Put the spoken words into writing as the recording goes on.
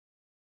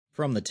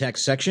From the tech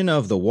section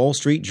of the Wall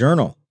Street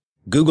Journal,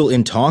 Google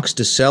in talks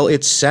to sell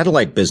its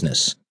satellite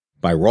business,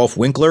 by Rolfe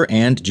Winkler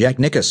and Jack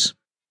Nicas.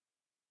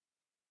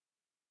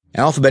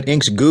 Alphabet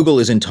Inc.'s Google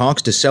is in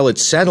talks to sell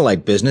its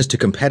satellite business to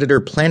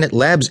competitor Planet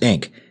Labs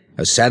Inc.,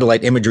 a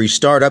satellite imagery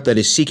startup that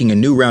is seeking a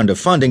new round of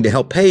funding to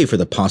help pay for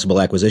the possible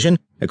acquisition,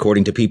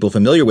 according to people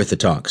familiar with the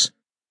talks.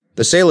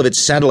 The sale of its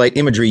satellite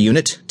imagery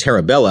unit,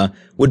 Terabella,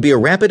 would be a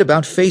rapid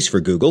about-face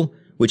for Google,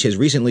 which has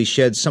recently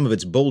shed some of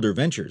its bolder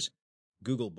ventures. Google